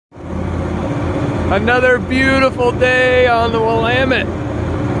Another beautiful day on the Willamette.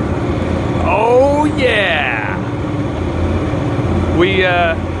 Oh yeah! We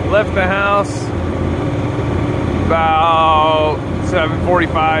left the house about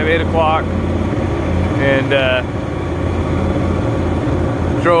 7:45, 8 o'clock, and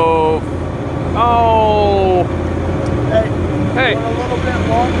drove. Oh! Hey! Want a little bit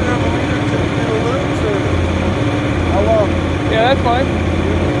longer of a leader to do the loops, or how long? Yeah, that's fine.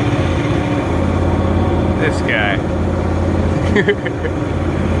 This guy.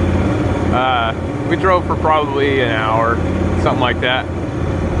 We drove for probably an hour, something like that,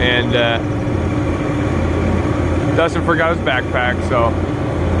 and Dustin forgot his backpack, so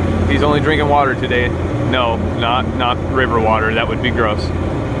he's only drinking water today. No, not river water. That would be gross.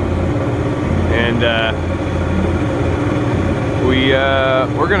 And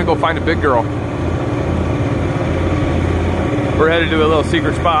we're gonna go find a big girl. We're headed to a little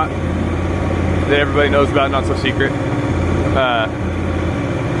secret spot that everybody knows about, not so secret. But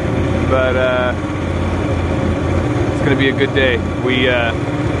it's gonna be a good day.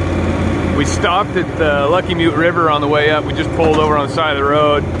 We stopped at the Lucky Mute River on the way up. We just pulled over on the side of the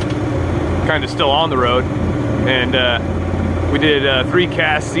road, kind of still on the road, and we did 3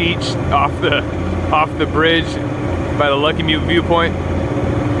 casts each off the bridge by the Lucky Mute viewpoint,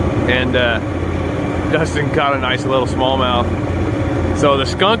 and Dustin caught a nice little smallmouth. So the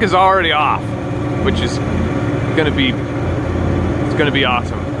skunk is already off, which is gonna be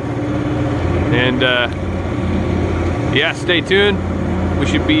awesome. And yeah, stay tuned. We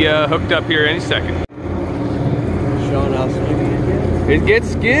should be hooked up here any second. Showing how skinny It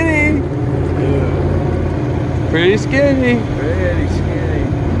gets skinny. Yeah. Pretty skinny. Pretty skinny.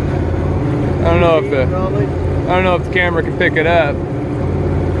 I don't know if the camera can pick it up.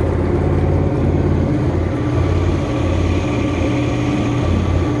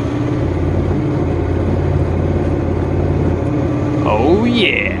 Oh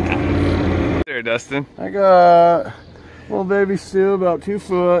yeah. There, Dustin. I got little baby Stu, about 2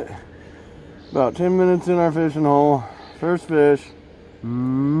 foot. About 10 minutes in our fishing hole. First fish.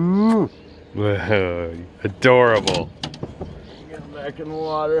 Whoa, adorable. Get him back in the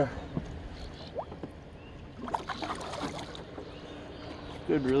water.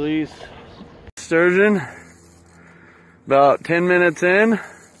 Good release. Sturgeon. About 10 minutes in.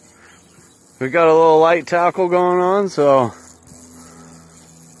 We got a little light tackle going on, so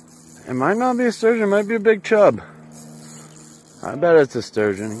it might not be a sturgeon, it might be a big chub. I bet it's a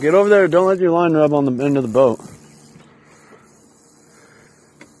sturgeon. Get over there, don't let your line rub on the end of the boat.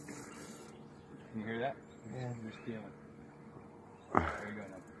 Can you hear that? Yeah, you're stealing. There you go,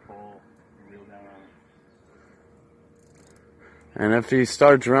 now pull the reel down on it. And if he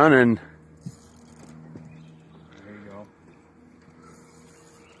starts running, There you go.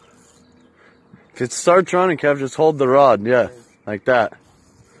 if it starts running, Kev, just hold the rod, yeah, like that.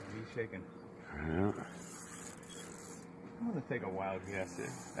 He's shaking. Yeah. I'm gonna take a wild guess.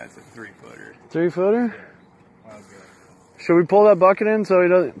 That's a 3-footer. 3-footer? Yeah, wild guess. Should we pull that bucket in so he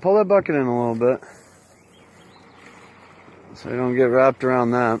doesn't, pull that bucket in a little bit. So he don't get wrapped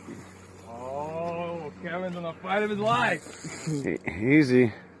around that. Oh, Kevin's on the fight of his life.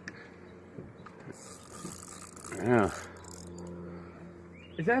 Easy. Yeah.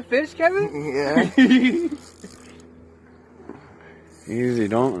 Is that fish, Kevin? Yeah. Easy,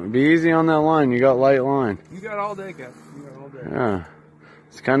 don't be easy on that line. You got light line. You got all day, Kevin. You got all day. Yeah.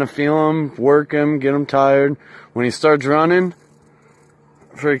 Just kind of feel him, work him, get him tired. When he starts running,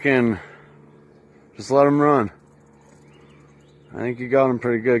 freaking, just let him run. I think you got him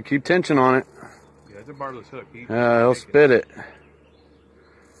pretty good. Keep tension on it. Yeah, it's a barbless hook. Yeah, he'll spit it. It's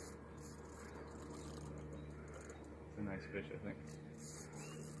a nice fish, I think.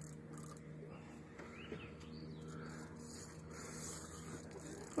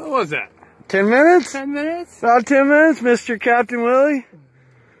 What was that? 10 minutes? 10 minutes? About 10 minutes, Mr. Captain Willie.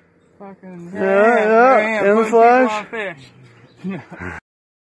 Fucking Yeah, in the flesh. fish.